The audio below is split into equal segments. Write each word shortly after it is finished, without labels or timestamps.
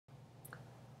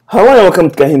Hello and welcome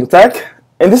to KahindoTech.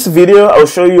 In this video, I'll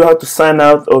show you how to sign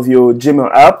out of your Gmail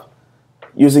app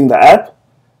using the app.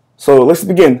 So let's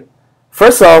begin.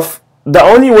 First off, the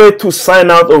only way to sign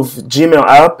out of Gmail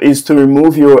app is to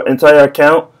remove your entire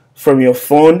account from your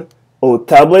phone or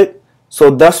tablet.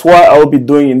 So that's what I'll be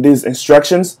doing in these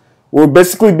instructions. We'll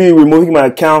basically be removing my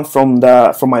account from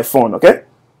my phone, okay?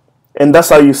 And that's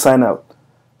how you sign out.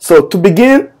 So to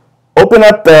begin, open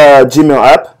up the Gmail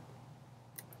app.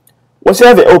 Once you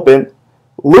have it open,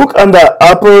 look on the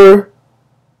upper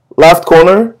left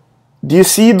corner. Do you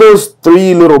see those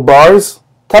three little bars?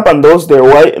 Tap on those, they're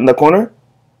white in the corner.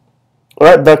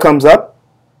 Alright, that comes up.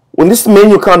 When this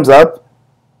menu comes up,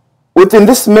 within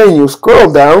this menu,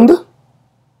 scroll down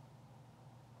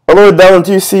all the way down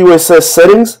until you see where it says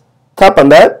settings. Tap on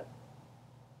that.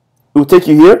 It will take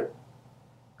you here.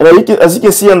 And as you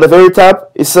can see on the very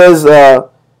top, it says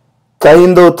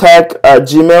KahindoTech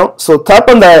Gmail. So tap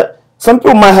on that. Some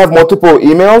people might have multiple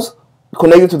emails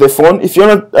connected to their phone. If you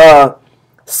want to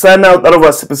sign out of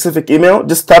a specific email,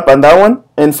 just tap on that one.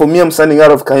 And for me, I'm signing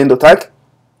out of KahindoTech.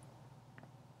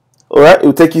 Alright, it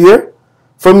will take you here.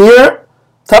 From here,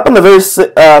 tap on the very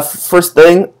first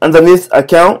thing underneath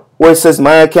account where it says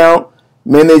my account,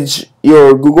 manage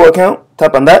your Google account.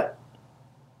 Tap on that.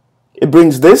 It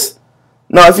brings this.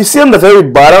 Now, if you see on the very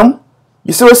bottom,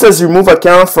 you see where it says remove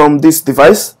account from this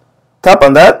device. Tap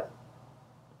on that.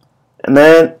 And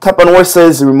then tap on where it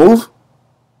says remove.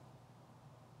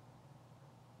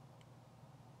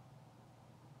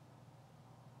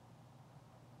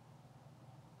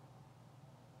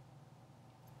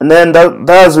 And then that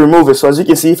has removed it. So as you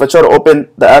can see, if I try to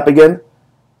open the app again,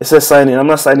 it says sign in. I'm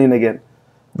not signing in again.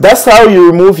 That's how you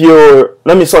remove your,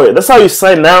 that's how you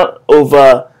sign out of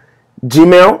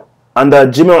Gmail on the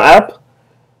Gmail app.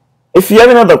 If you have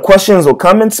any other questions or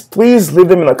comments, please leave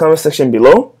them in the comment section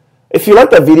below. If you like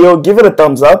the video, give it a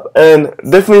thumbs up and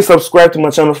definitely subscribe to my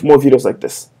channel for more videos like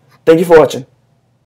this. Thank you for watching.